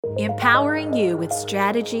Empowering you with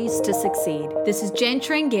strategies to succeed. This is Jen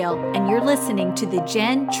Tringale, and you're listening to the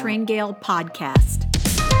Jen Tringale Podcast.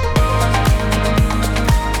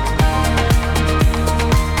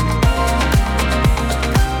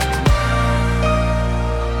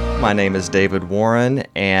 My name is David Warren,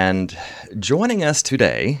 and joining us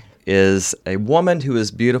today is a woman who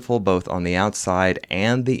is beautiful both on the outside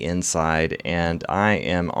and the inside, and I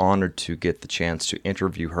am honored to get the chance to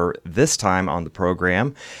interview her this time on the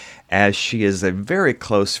program, as she is a very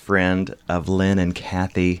close friend of Lynn and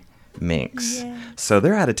Kathy Minks. Yes. So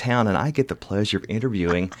they're out of town, and I get the pleasure of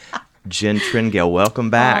interviewing Jen Tringale. Welcome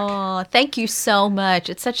back. Oh, thank you so much.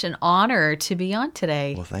 It's such an honor to be on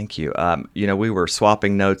today. Well, thank you. We were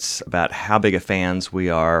swapping notes about how big of fans we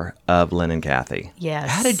are of Lynn and Kathy. Yes.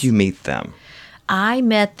 How did you meet them? I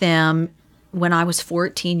met them when I was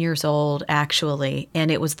 14 years old, actually, and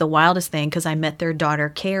it was the wildest thing because I met their daughter,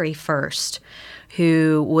 Carrie, first,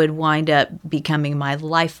 who would wind up becoming my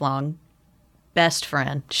lifelong best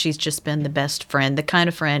friend. She's just been the best friend, the kind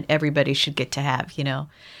of friend everybody should get to have, you know.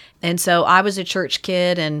 And so I was a church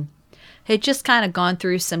kid and had just kind of gone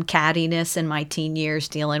through some cattiness in my teen years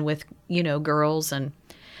dealing with, girls. And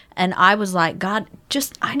I was like, God,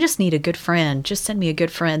 I just need a good friend. Just send me a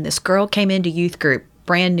good friend. This girl came into youth group,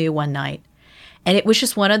 brand new one night. And it was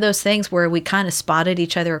just one of those things where we kind of spotted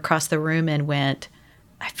each other across the room and went,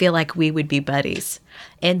 I feel like we would be buddies.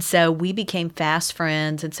 And so we became fast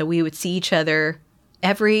friends. And so we would see each other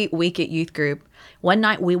every week at youth group. One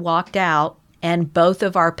night we walked out, and both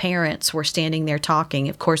of our parents were standing there talking.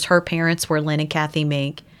 Of course, her parents were Lynn and Kathy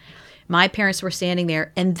Mink. My parents were standing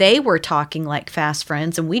there, and they were talking like fast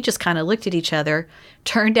friends, and we just kind of looked at each other.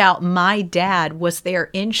 Turned out my dad was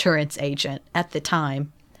their insurance agent at the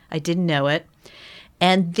time. I didn't know it.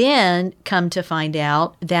 And then come to find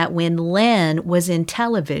out that when Lynn was in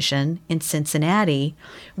television in Cincinnati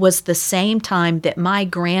was the same time that my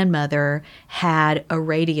grandmother had a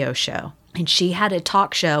radio show. And she had a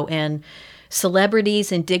talk show, and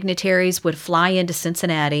celebrities and dignitaries would fly into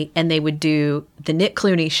Cincinnati and they would do the Nick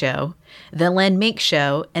Clooney show, the Lynn Mink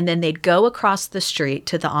show, and then they'd go across the street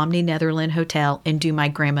to the Omni Netherland Hotel and do my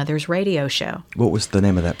grandmother's radio show. What was the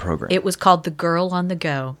name of that program? It was called The Girl on the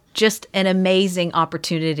Go. Just an amazing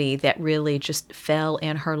opportunity that really just fell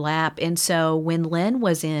in her lap. And so when Lynn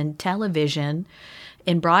was in television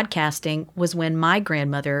and broadcasting was when my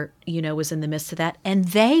grandmother, was in the midst of that. And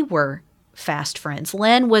they were fast friends.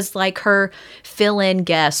 Lynn was like her fill-in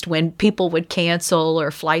guest when people would cancel or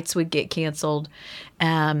flights would get canceled,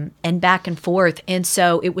 and back and forth. And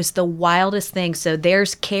so it was the wildest thing. So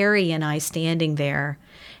there's Carrie and I standing there,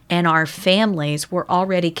 and our families were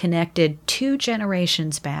already connected 2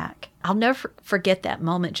 generations back. I'll never forget that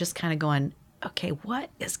moment, just kind of going, okay, what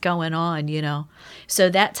is going on, So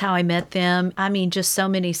that's how I met them. I mean, just so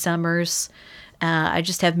many summers. I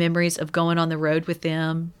just have memories of going on the road with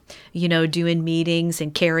them, doing meetings,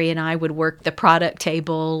 and Carrie and I would work the product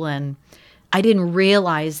table. And I didn't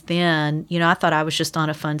realize then, I thought I was just on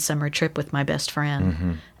a fun summer trip with my best friend. Mm-hmm.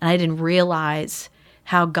 And I didn't realize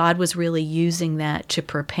how God was really using that to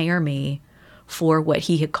prepare me for what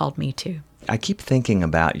he had called me to. I keep thinking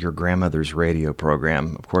about your grandmother's radio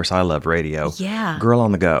program. Of course, I love radio. Yeah. Girl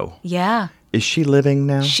on the Go. Yeah. Is she living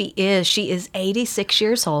now? She is. She is 86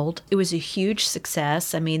 years old. It was a huge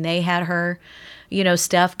success. I mean, they had her,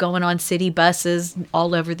 stuff going on city buses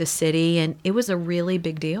all over the city, and it was a really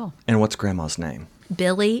big deal. And what's Grandma's name?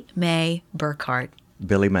 Billy May Burkhart.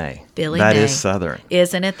 Billy May. Billy May. That May. is Southern.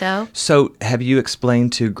 Isn't it, though? So have you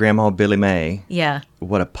explained to Grandma Billy May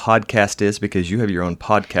what a podcast is? Because you have your own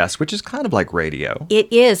podcast, which is kind of like radio.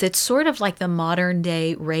 It is. It's sort of like the modern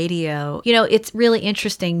day radio. It's really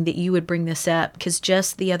interesting that you would bring this up because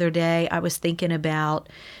just the other day I was thinking about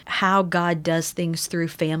how God does things through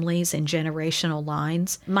families and generational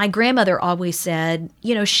lines. My grandmother always said,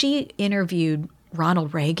 she interviewed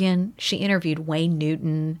Ronald Reagan. She interviewed Wayne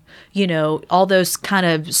Newton, all those kind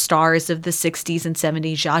of stars of the 60s and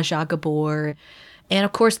 70s, Zsa Zsa Gabor. And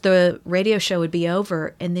of course, the radio show would be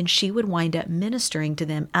over, and then she would wind up ministering to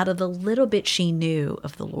them out of the little bit she knew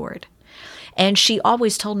of the Lord. And she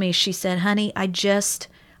always told me, she said, honey,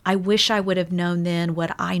 I wish I would have known then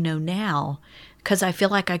what I know now, because I feel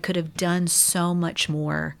like I could have done so much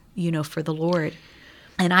more, for the Lord.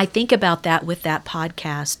 And I think about that with that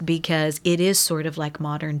podcast because it is sort of like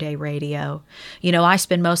modern day radio. I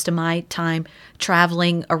spend most of my time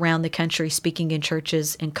traveling around the country, speaking in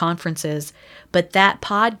churches and conferences. But that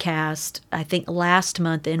podcast, I think last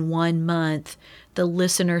month, in 1 month, the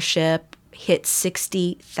listenership hit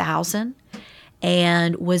 60,000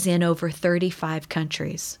 and was in over 35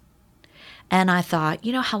 countries. And I thought,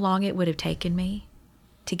 how long it would have taken me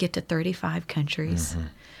to get to 35 countries.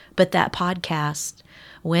 But that podcast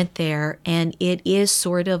went there, and it is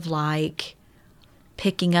sort of like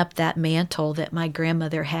picking up that mantle that my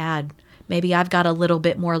grandmother had. Maybe I've got a little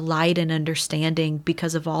bit more light and understanding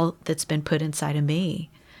because of all that's been put inside of me.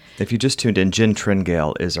 If you just tuned in, Jen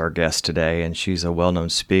Tringale is our guest today, and she's a well-known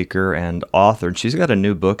speaker and author. And she's got a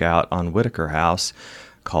new book out on Whitaker House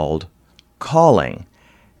called Calling.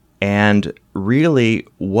 And really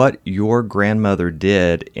what your grandmother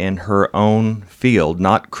did in her own field,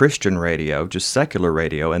 not Christian radio, just secular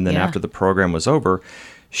radio, and then after the program was over,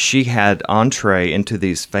 she had entree into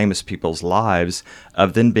these famous people's lives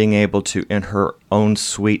of then being able to, in her own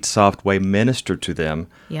sweet, soft way, minister to them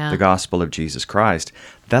the gospel of Jesus Christ.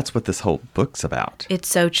 That's what this whole book's about. It's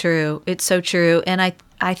so true. It's so true. And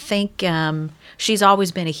I think she's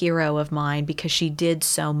always been a hero of mine because she did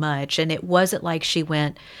so much. And it wasn't like she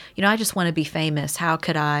went, I just want to be famous. How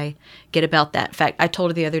could I get about that? In fact, I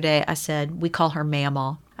told her the other day, I said, we call her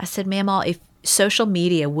Mamaw. I said, Mamaw, if social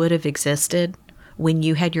media would have existed when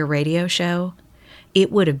you had your radio show,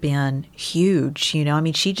 it would have been huge.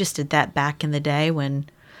 She just did that back in the day when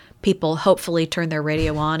people hopefully turned their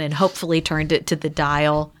radio on and hopefully turned it to the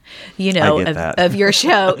dial, of your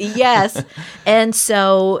show. Yes. And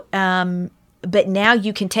so, but now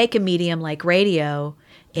you can take a medium like radio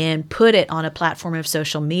and put it on a platform of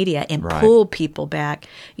social media and pull people back.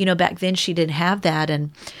 Back then she didn't have that.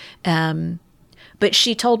 And, but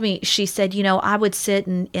she told me, she said, I would sit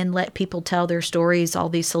and let people tell their stories, all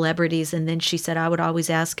these celebrities. And then she said, I would always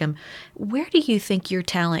ask them, where do you think your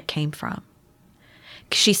talent came from?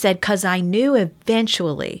 She said, because I knew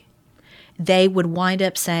eventually they would wind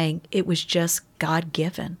up saying it was just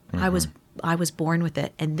God-given. I was born with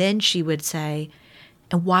it. And then she would say,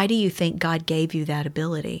 and why do you think God gave you that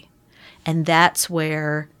ability? And that's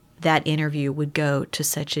where that interview would go to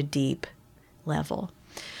such a deep level.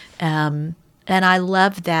 And I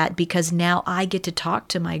love that because now I get to talk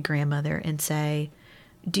to my grandmother and say,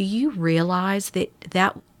 do you realize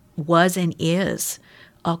that was and is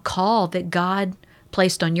a call that God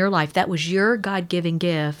placed on your life? That was your God-given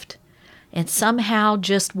gift. And somehow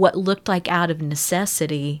just what looked like out of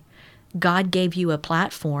necessity, God gave you a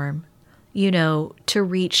platform, to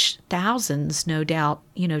reach thousands, no doubt,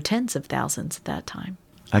 tens of thousands at that time.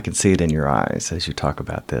 I can see it in your eyes as you talk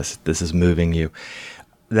about this. This is moving you.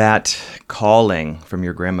 That calling from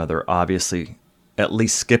your grandmother obviously at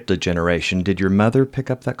least skipped a generation. Did your mother pick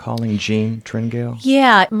up that calling, Jean Tringale?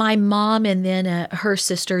 Yeah, my mom and then her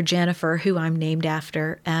sister, Jennifer, who I'm named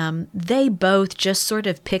after, they both just sort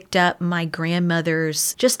of picked up my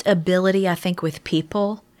grandmother's just ability, I think, with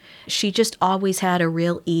people. She just always had a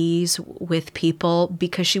real ease with people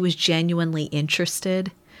because she was genuinely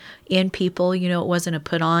interested in people. It wasn't a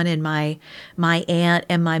put on. And my aunt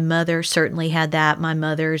and my mother certainly had that. My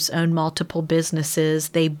mother's owned multiple businesses.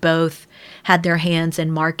 They both had their hands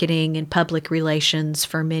in marketing and public relations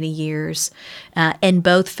for many years, and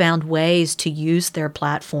both found ways to use their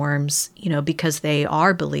platforms, because they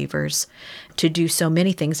are believers, to do so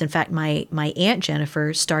many things. In fact, my Aunt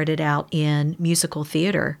Jennifer started out in musical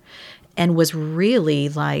theater and was really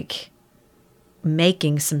like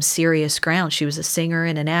making some serious ground. She was a singer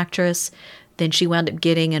and an actress. Then she wound up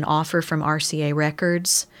getting an offer from RCA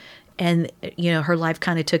Records. And, her life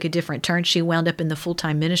kind of took a different turn. She wound up in the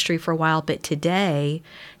full-time ministry for a while, but today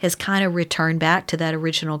has kind of returned back to that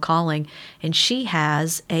original calling. And she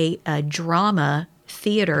has a drama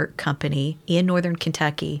theater company in Northern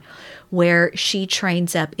Kentucky where she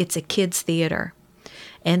trains up. It's a kids' theater.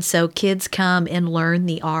 And so kids come and learn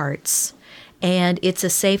the arts. And it's a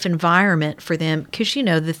safe environment for them because,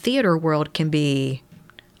 the theater world can be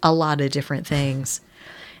a lot of different things.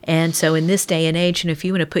 And so in this day and age, if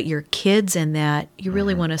you want to put your kids in that, you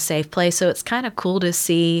really want a safe place. So it's kind of cool to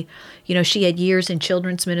see, she had years in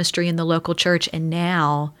children's ministry in the local church, and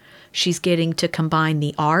now she's getting to combine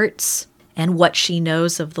the arts and what she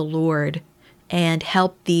knows of the Lord and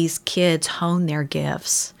help these kids hone their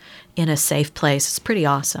gifts in a safe place. It's pretty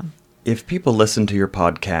awesome. If people listen to your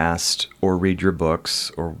podcast or read your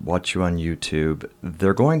books or watch you on YouTube,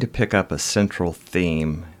 they're going to pick up a central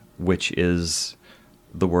theme, which is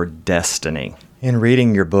the word destiny. In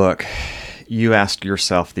reading your book, you ask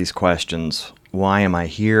yourself these questions. Why am I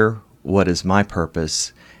here? What is my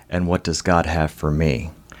purpose? And what does God have for me?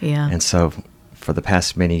 Yeah. And so for the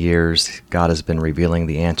past many years, God has been revealing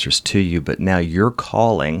the answers to you, but now your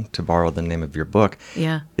calling, to borrow the name of your book,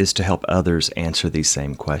 is to help others answer these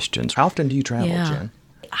same questions. How often do you travel, Jen?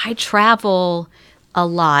 I travel a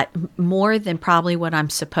lot, more than probably what I'm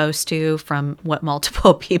supposed to from what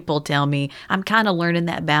multiple people tell me. I'm kind of learning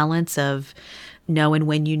that balance of knowing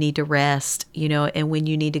when you need to rest, and when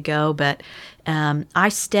you need to go. But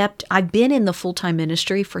I've been in the full-time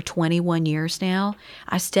ministry for 21 years now.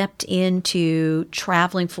 I stepped into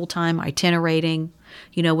traveling full-time, itinerating,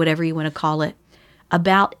 whatever you want to call it,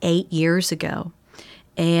 about 8 years ago.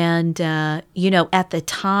 And, at the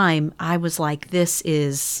time, I was like, this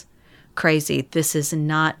is crazy. This is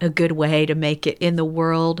not a good way to make it in the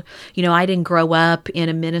world. I didn't grow up in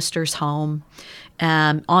a minister's home.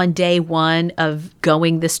 On day one of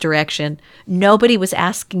going this direction, nobody was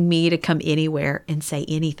asking me to come anywhere and say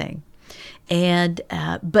anything. And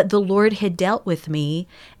but the Lord had dealt with me,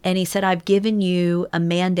 and he said, I've given you a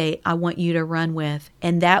mandate I want you to run with.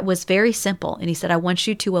 And that was very simple. And he said, I want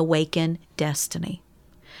you to awaken destiny.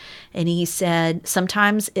 And he said,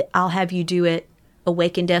 sometimes I'll have you do it,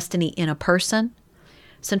 awaken destiny in a person.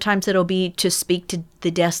 Sometimes it'll be to speak to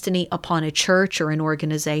the destiny upon a church or an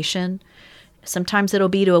organization. Sometimes it'll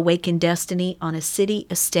be to awaken destiny on a city,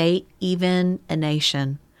 a state, even a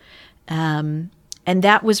nation. And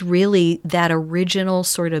that was really that original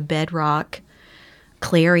sort of bedrock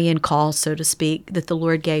clarion call, so to speak, that the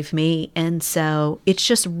Lord gave me. And so it's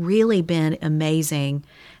just really been amazing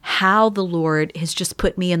how the Lord has just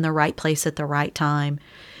put me in the right place at the right time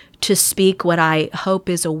to speak what I hope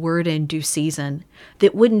is a word in due season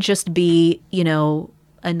that wouldn't just be,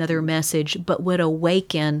 another message, but would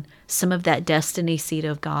awaken some of that destiny seed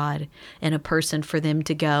of God in a person for them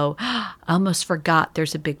to go, I almost forgot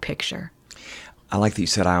there's a big picture. I like that you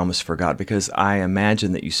said I almost forgot, because I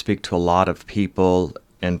imagine that you speak to a lot of people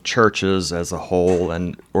and churches as a whole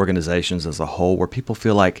and organizations as a whole where people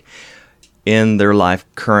feel like in their life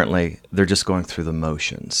currently they're just going through the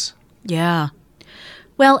motions. Yeah.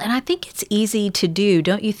 Well, and I think it's easy to do,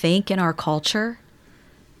 don't you think, in our culture?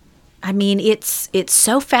 I mean, it's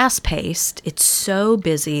so fast-paced. It's so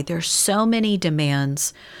busy. There's so many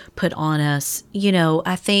demands put on us.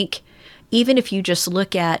 I think even if you just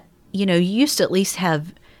look at, you used to at least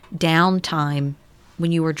have downtime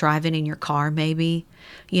when you were driving in your car, maybe,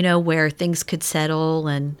 where things could settle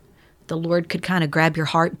and the Lord could kind of grab your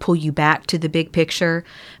heart and pull you back to the big picture.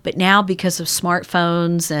 But now, because of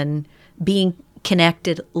smartphones and being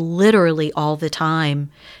connected literally all the time,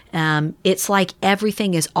 it's like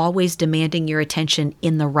everything is always demanding your attention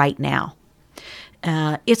in the right now.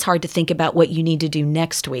 It's hard to think about what you need to do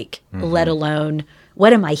next week, let alone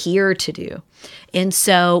what am I here to do? And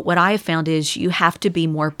so what I have found is you have to be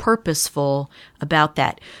more purposeful about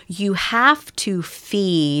that. You have to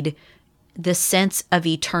feed the sense of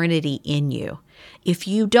eternity in you. If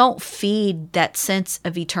you don't feed that sense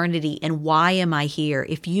of eternity and why am I here,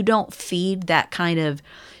 if you don't feed that kind of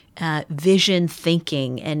vision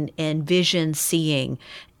thinking and vision seeing,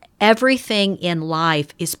 everything in life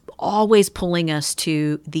is always pulling us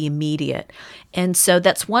to the immediate. And so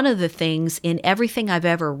that's one of the things in everything I've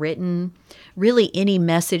ever written, really any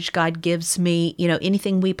message God gives me,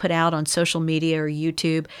 anything we put out on social media or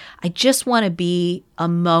YouTube, I just want to be a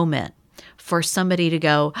moment for somebody to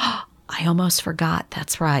go, oh, I almost forgot.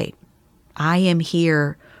 That's right. I am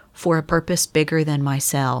here for a purpose bigger than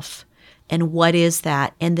myself. And what is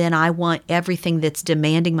that? And then I want everything that's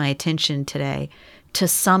demanding my attention today to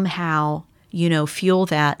somehow, fuel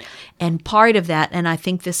that. And part of that, and I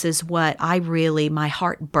think this is what my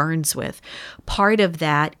heart burns with, part of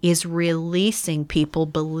that is releasing people,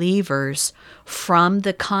 believers, from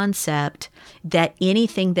the concept that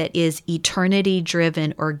anything that is eternity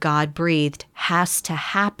driven or God breathed has to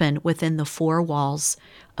happen within the four walls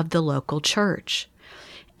of the local church.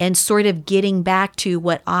 And sort of getting back to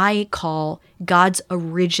what I call God's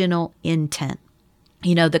original intent.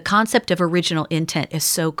 The concept of original intent is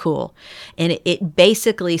so cool. And it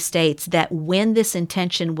basically states that when this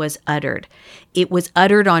intention was uttered, it was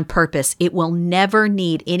uttered on purpose. It will never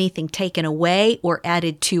need anything taken away or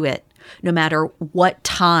added to it, no matter what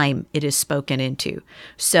time it is spoken into.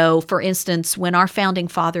 So, for instance, when our founding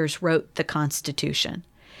fathers wrote the Constitution,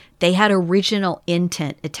 they had original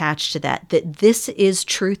intent attached to that this is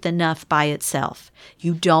truth enough by itself.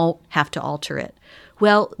 You don't have to alter it.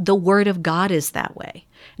 Well, the Word of God is that way.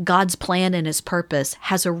 God's plan and His purpose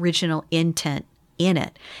has original intent in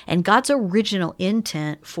it. And God's original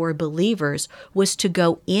intent for believers was to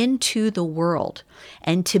go into the world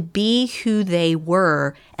and to be who they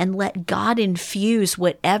were and let God infuse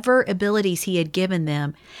whatever abilities He had given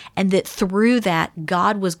them, and that through that,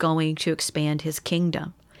 God was going to expand His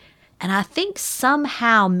kingdom. And I think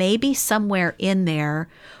somehow, maybe somewhere in there,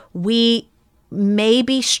 we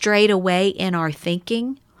maybe strayed away in our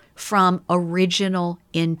thinking from original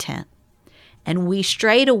intent. And we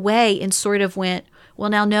strayed away and sort of went, Well,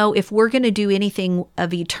 now, no, if we're going to do anything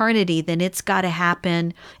of eternity, then it's got to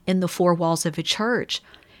happen in the four walls of a church.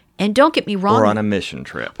 And don't get me wrong. Or on a mission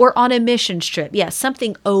trip. Or on a missions trip. Yes,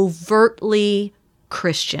 something overtly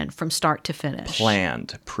Christian from start to finish.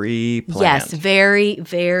 Planned, pre-planned. Yes, very,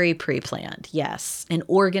 very pre-planned. Yes, and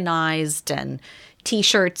organized, and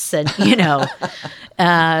T-shirts, and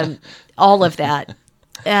all of that.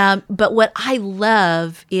 But what I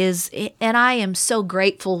love is, and I am so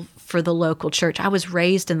grateful for the local church. I was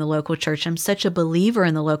raised in the local church. I'm such a believer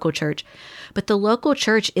in the local church. But the local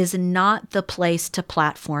church is not the place to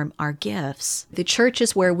platform our gifts. The church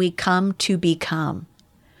is where we come to become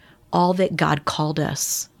all that God called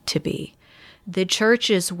us to be. The church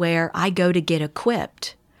is where I go to get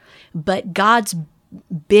equipped. But God's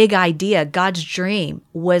big idea, God's dream,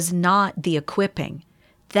 was not the equipping.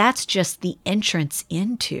 That's just the entrance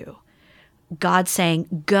into. God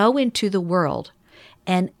saying, go into the world.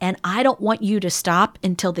 And I don't want you to stop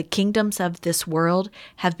until the kingdoms of this world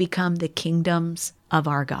have become the kingdoms of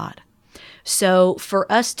our God. So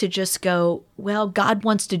for us to just go, well, God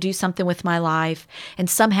wants to do something with my life, and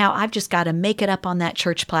somehow I've just got to make it up on that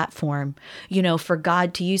church platform, for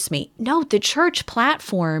God to use me. No, the church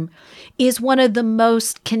platform is one of the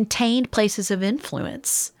most contained places of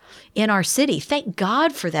influence in our city. Thank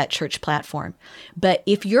God for that church platform. But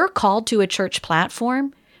if you're called to a church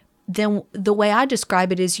platform, then the way I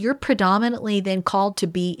describe it is you're predominantly then called to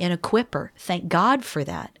be an equipper. Thank God for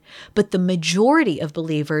that. But the majority of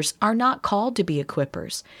believers are not called to be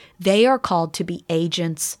equippers. They are called to be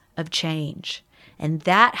agents of change. And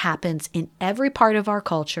that happens in every part of our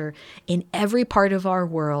culture, in every part of our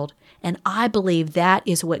world. And I believe that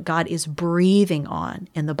is what God is breathing on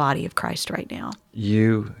in the body of Christ right now.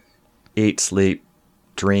 You eat, sleep,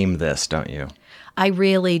 dream this, don't you? I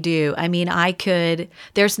really do. I mean,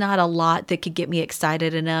 there's not a lot that could get me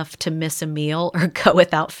excited enough to miss a meal or go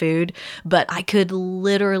without food, but I could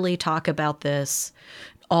literally talk about this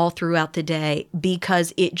all throughout the day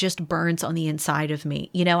because it just burns on the inside of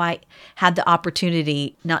me. I had the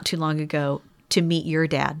opportunity not too long ago to meet your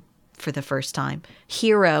dad for the first time,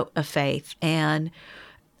 hero of faith. And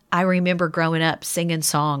I remember growing up singing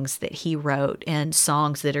songs that he wrote and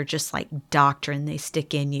songs that are just like doctrine, they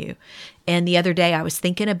stick in you. And the other day I was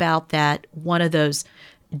thinking about that, one of those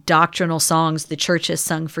doctrinal songs the church has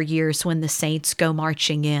sung for years, When the Saints Go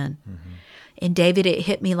Marching In. Mm-hmm. And David, it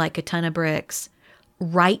hit me like a ton of bricks.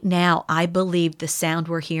 Right now, I believe the sound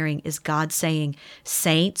we're hearing is God saying,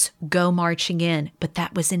 saints, go marching in. But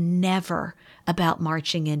that was never about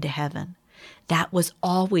marching into heaven. That was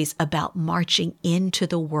always about marching into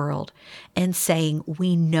the world and saying,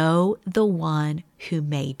 we know the one who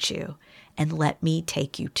made you, and let me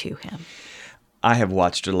take you to him. I have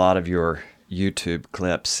watched a lot of your YouTube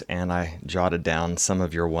clips, and I jotted down some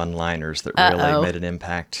of your one-liners that really made an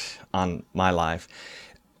impact on my life.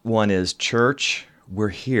 One is, church, we're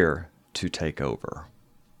here to take over.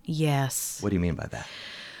 Yes. What do you mean by that?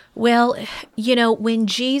 Well, when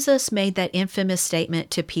Jesus made that infamous statement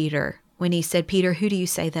to Peter, when he said, Peter, who do you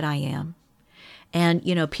say that I am? And,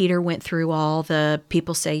 Peter went through all the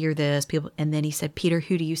people say you're this, and then he said, Peter,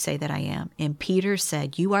 who do you say that I am? And Peter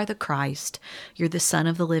said, you are the Christ. You're the Son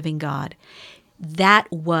of the living God.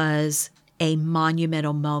 That was a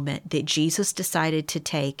monumental moment that Jesus decided to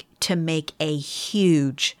take to make a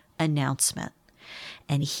huge announcement.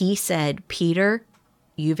 And he said, Peter,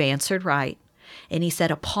 you've answered right. And he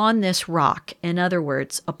said, upon this rock, in other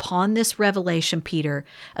words, upon this revelation, Peter,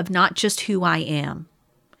 of not just who I am,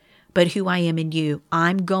 but who I am in you,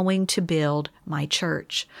 I'm going to build my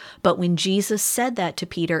church. But when Jesus said that to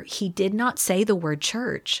Peter, he did not say the word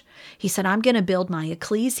church. He said, I'm going to build my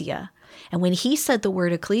ecclesia. And when he said the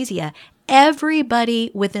word ecclesia,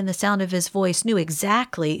 everybody within the sound of his voice knew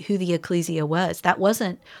exactly who the ecclesia was. That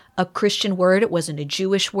wasn't a Christian word. It wasn't a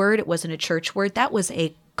Jewish word. It wasn't a church word. That was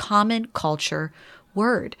a common culture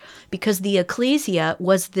word, because the ecclesia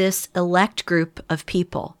was this elect group of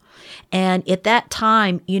people. And at that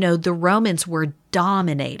time, the Romans were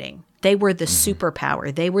dominating. They were the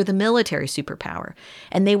superpower. They were the military superpower,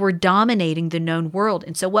 and they were dominating the known world.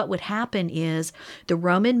 And so what would happen is the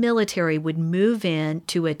Roman military would move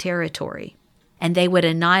into a territory, and they would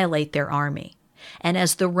annihilate their army. And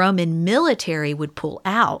as the Roman military would pull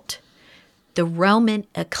out, the Roman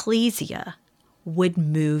ecclesia would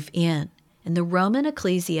move in. And the Roman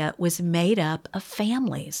ecclesia was made up of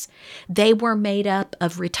families. They were made up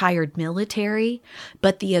of retired military,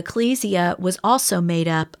 but the ecclesia was also made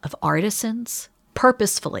up of artisans,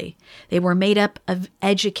 purposefully. They were made up of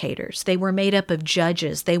educators. They were made up of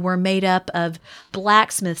judges. They were made up of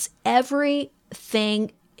blacksmiths.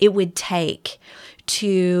 Everything it would take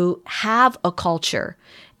to have a culture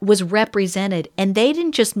was represented. And they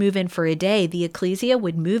didn't just move in for a day. The ecclesia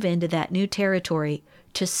would move into that new territory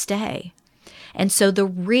to stay. And so the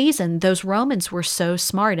reason those Romans were so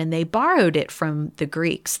smart, and they borrowed it from the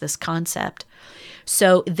Greeks, this concept.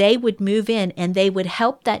 So they would move in and they would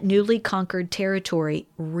help that newly conquered territory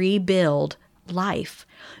rebuild life.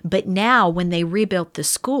 But now when they rebuilt the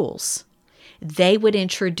schools, they would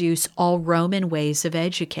introduce all Roman ways of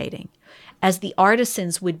educating. As the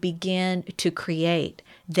artisans would begin to create,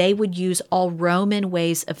 they would use all Roman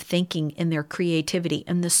ways of thinking in their creativity.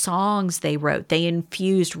 And the songs they wrote, they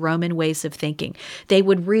infused Roman ways of thinking. They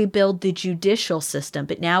would rebuild the judicial system,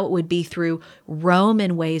 but now it would be through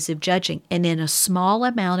Roman ways of judging. And in a small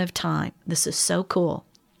amount of time, this is so cool,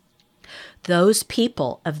 those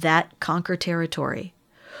people of that conquered territory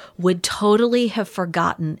would totally have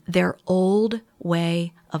forgotten their old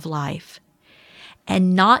way of life.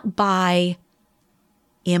 And not by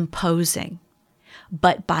imposing,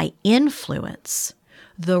 but by influence,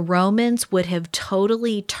 the Romans would have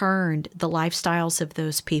totally turned the lifestyles of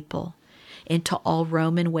those people into all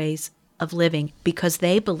Roman ways of living because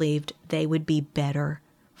they believed they would be better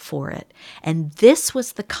for it. And this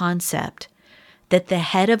was the concept that the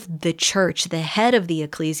head of the church, the head of the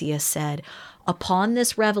ecclesia said, upon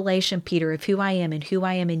this revelation, Peter, of who I am and who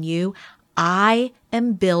I am in you, I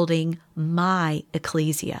am building my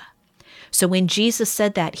ecclesia. So when Jesus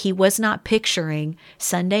said that, he was not picturing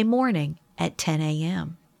Sunday morning at 10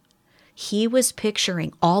 a.m. He was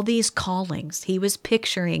picturing all these callings. He was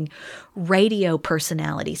picturing radio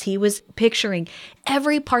personalities. He was picturing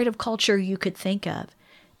every part of culture you could think of.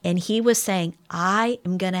 And he was saying, I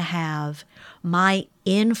am going to have my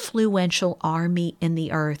influential army in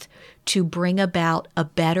the earth to bring about a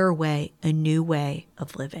better way, a new way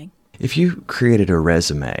of living. If you created a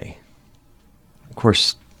resume, of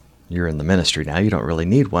course, you're in the ministry now, you don't really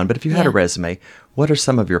need one, but if you had a resume, what are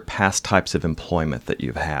some of your past types of employment that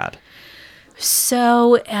you've had?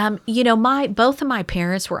 So, both of my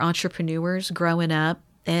parents were entrepreneurs growing up.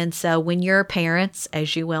 And so when your parents,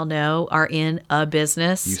 as you well know, are in a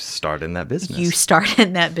business, you start in that business. You start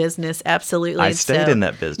in that business, absolutely. I stayed in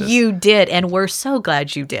that business. You did, and we're so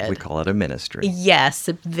glad you did. We call it a ministry. Yes,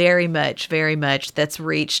 very much, very much. That's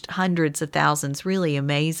reached hundreds of thousands, really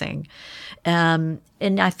amazing.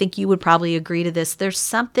 And I think you would probably agree to this. There's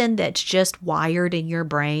something that's just wired in your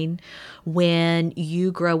brain when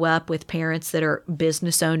you grow up with parents that are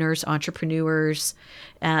business owners, entrepreneurs,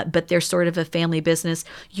 but they're sort of a family business.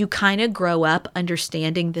 You kind of grow up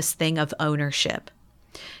understanding this thing of ownership.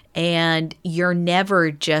 And you're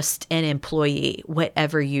never just an employee,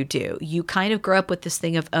 whatever you do. You kind of grow up with this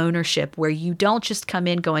thing of ownership where you don't just come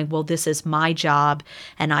in going, well, this is my job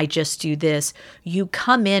and I just do this. You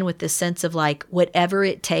come in with the sense of like, whatever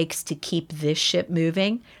it takes to keep this ship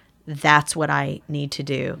moving, that's what I need to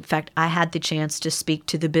do. In fact, I had the chance to speak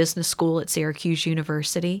to the business school at Syracuse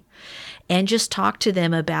University and just talk to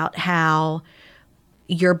them about how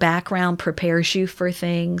your background prepares you for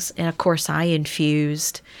things. And of course, I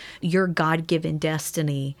infused your God-given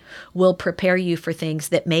destiny will prepare you for things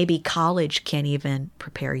that maybe college can't even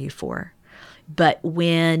prepare you for. But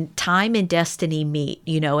when time and destiny meet,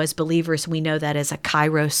 as believers, we know that as a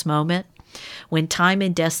Kairos moment. When time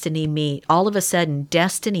and destiny meet, all of a sudden,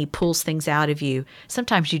 destiny pulls things out of you.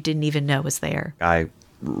 Sometimes you didn't even know was there. I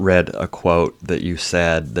read a quote that you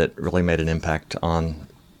said that really made an impact on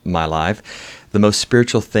my life. The most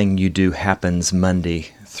spiritual thing you do happens Monday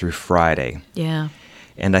through Friday. Yeah.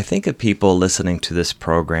 And I think of people listening to this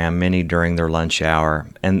program, many during their lunch hour,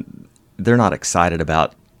 and they're not excited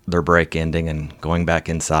about their break ending and going back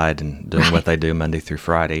inside and doing what they do Monday through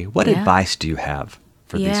Friday. What advice do you have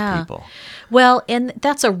for these people? Well, and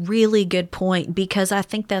that's a really good point because I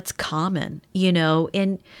think that's common,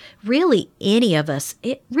 and really any of us,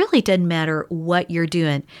 it really doesn't matter what you're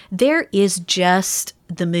doing. There is just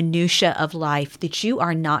the minutia of life that you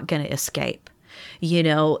are not going to escape,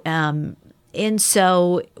 and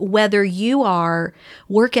so whether you are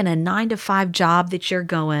working a 9-to-5 job that you're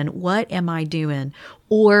going, what am I doing?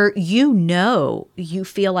 Or you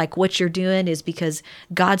feel like what you're doing is because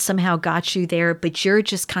God somehow got you there, but you're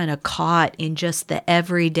just kind of caught in just the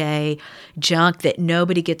everyday junk that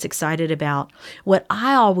nobody gets excited about. What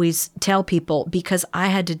I always tell people, because I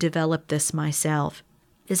had to develop this myself,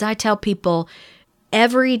 is I tell people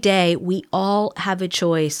every day we all have a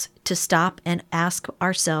choice to stop and ask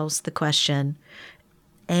ourselves the question,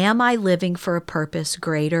 am I living for a purpose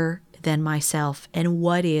greater than myself? And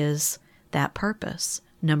what is that purpose?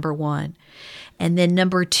 Number one. And then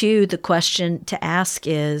number two, the question to ask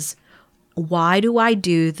is, why do I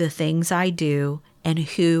do the things I do and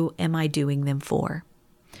who am I doing them for?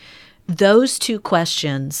 Those two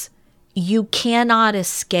questions, you cannot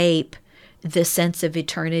escape the sense of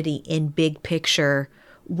eternity in big picture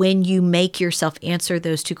when you make yourself answer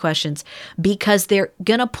those two questions, because they're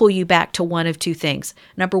going to pull you back to one of two things.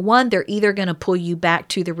 Number one, they're either going to pull you back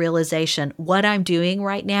to the realization, what I'm doing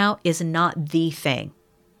right now is not the thing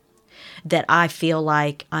that I feel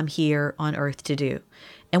like I'm here on earth to do.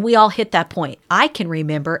 And we all hit that point. I can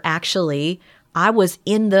remember, actually, I was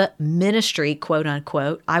in the ministry, quote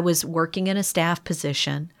unquote. I was working in a staff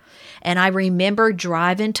position. And I remember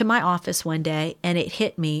driving to my office one day and it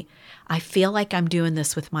hit me. I feel like I'm doing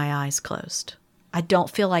this with my eyes closed. I don't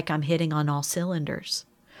feel like I'm hitting on all cylinders.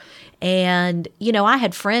 And, I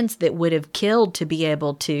had friends that would have killed to be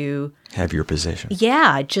able to have your position.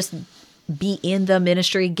 Yeah, just be in the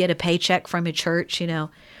ministry, get a paycheck from a church,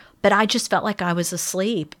 But I just felt like I was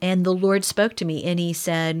asleep. And the Lord spoke to me and he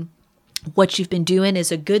said, what you've been doing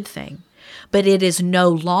is a good thing, but it is no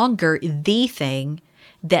longer the thing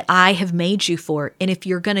that I have made you for. And if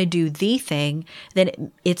you're going to do the thing,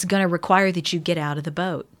 then it's going to require that you get out of the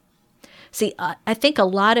boat. See, I think a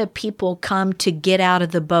lot of people come to get out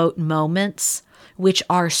of the boat moments, which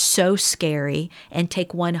are so scary, and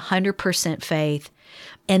take 100% faith.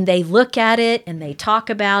 And they look at it and they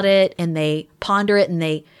talk about it and they ponder it and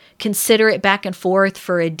they consider it back and forth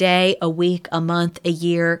for a day, a week, a month, a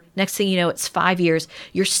year. Next thing you know, it's 5 years.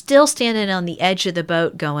 You're still standing on the edge of the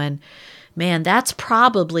boat going, man, that's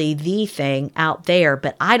probably the thing out there,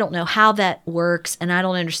 but I don't know how that works and I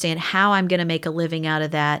don't understand how I'm going to make a living out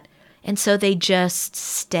of that. And so they just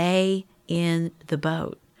stay in the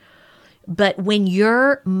boat. But when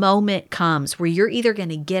your moment comes where you're either going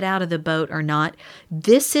to get out of the boat or not,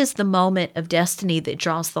 this is the moment of destiny that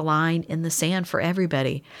draws the line in the sand for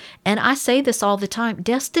everybody. And I say this all the time.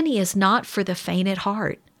 Destiny is not for the faint at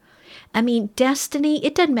heart. I mean, destiny,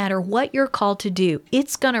 it doesn't matter what you're called to do.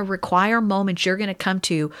 It's going to require moments you're going to come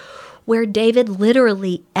to where, David,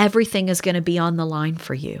 literally everything is going to be on the line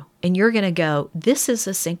for you. And you're going to go, this is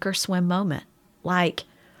a sink or swim moment. Like,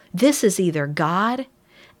 this is either God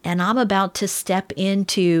and I'm about to step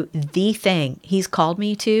into the thing he's called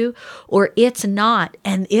me to, or it's not,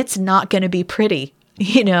 and it's not going to be pretty,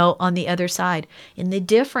 on the other side. And the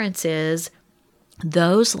difference is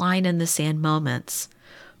those line in the sand moments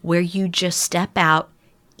where you just step out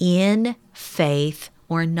in faith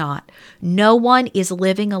or not. No one is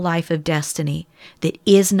living a life of destiny that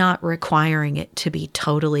is not requiring it to be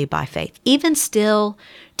totally by faith. Even still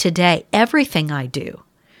today, everything I do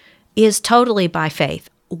is totally by faith.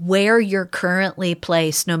 Where you're currently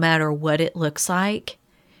placed, no matter what it looks like,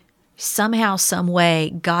 somehow, some way,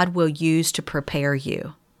 God will use to prepare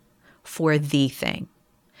you for the thing.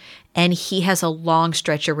 And he has a long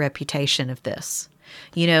stretch of reputation of this.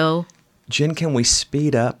 Jen, can we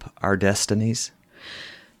speed up our destinies?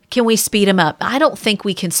 Can we speed them up? I don't think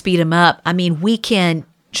we can speed them up. I mean, we can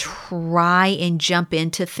try and jump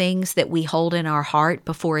into things that we hold in our heart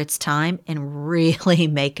before it's time and really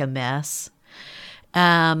make a mess.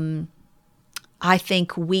 I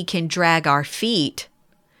think we can drag our feet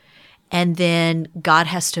and then God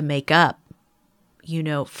has to make up,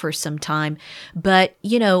 for some time. But,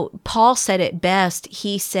 Paul said it best.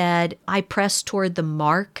 He said, I press toward the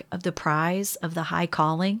mark of the prize of the high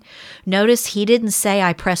calling. Notice he didn't say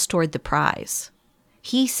I press toward the prize.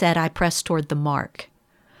 He said I press toward the mark.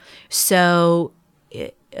 So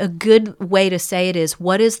a good way to say it is,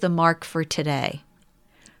 what is the mark for today?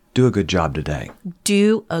 Do a good job today.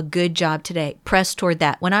 Do a good job today. Press toward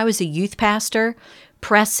that. When I was a youth pastor,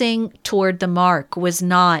 pressing toward the mark was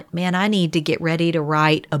not, man, I need to get ready to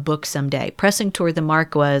write a book someday. Pressing toward the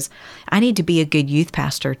mark was, I need to be a good youth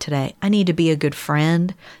pastor today. I need to be a good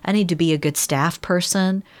friend. I need to be a good staff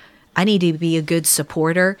person. I need to be a good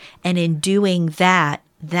supporter. And in doing that,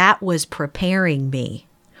 that was preparing me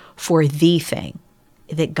for the thing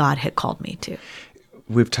that God had called me to.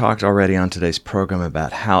 We've talked already on today's program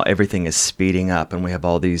about how everything is speeding up and we have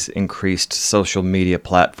all these increased social media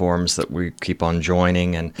platforms that we keep on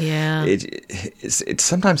joining. And yeah, it's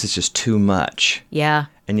sometimes it's just too much. Yeah.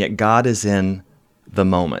 And yet God is in the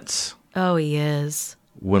moments. Oh, he is.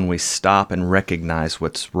 When we stop and recognize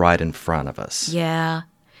what's right in front of us. Yeah,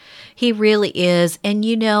 he really is. And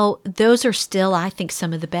those are still, I think,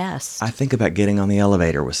 some of the best. I think about getting on the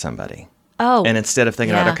elevator with somebody. Oh, and instead of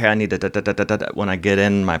thinking about, okay, I need to, when I get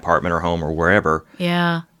in my apartment or home or wherever,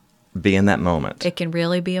 be in that moment. It can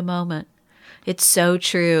really be a moment. It's so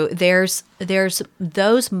true. There's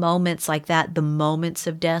those moments like that, the moments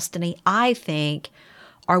of destiny, I think,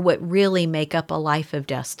 are what really make up a life of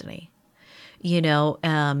destiny.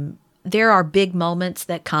 there are big moments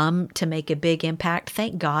that come to make a big impact.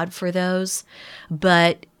 Thank God for those.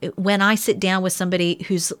 But when I sit down with somebody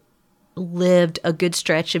who's lived a good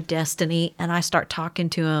stretch of destiny and I start talking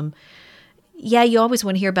to them, yeah, you always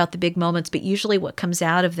want to hear about the big moments, but usually what comes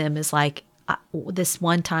out of them is like, this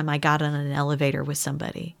one time I got on an elevator with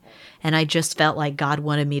somebody and I just felt like God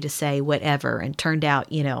wanted me to say whatever, and turned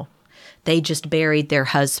out, they just buried their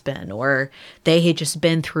husband, or they had just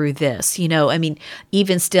been through this. I mean,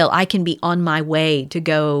 even still, I can be on my way to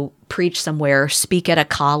go preach somewhere, or speak at a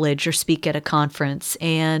college, or speak at a conference,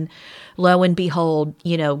 and lo and behold,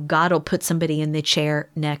 God will put somebody in the chair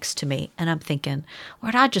next to me, and I'm thinking,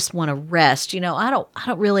 Lord, I just want to rest. I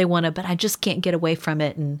don't really want to, but I just can't get away from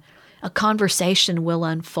it. And a conversation will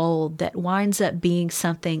unfold that winds up being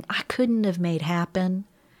something I couldn't have made happen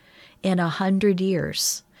in 100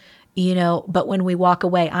 years. But when we walk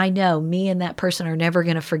away, I know me and that person are never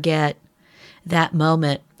going to forget that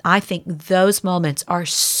moment. I think those moments are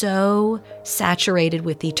so saturated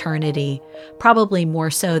with eternity, probably more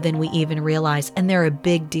so than we even realize, and they're a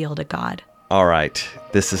big deal to God. All right.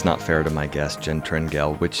 This is not fair to my guest, Jen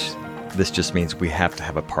Tringale, which this just means we have to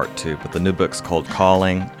have a part 2. But the new book's called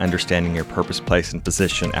Calling, Understanding Your Purpose, Place, and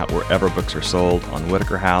Position, out wherever books are sold, on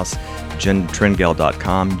Whitaker House,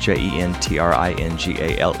 JenTringale.com,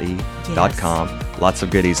 JenTringale.com. Yes. Lots of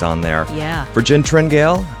goodies on there. Yeah. For Jen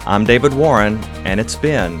Tringale, I'm David Warren, and it's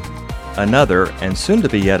been another, and soon to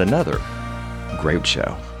be yet another, great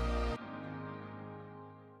show.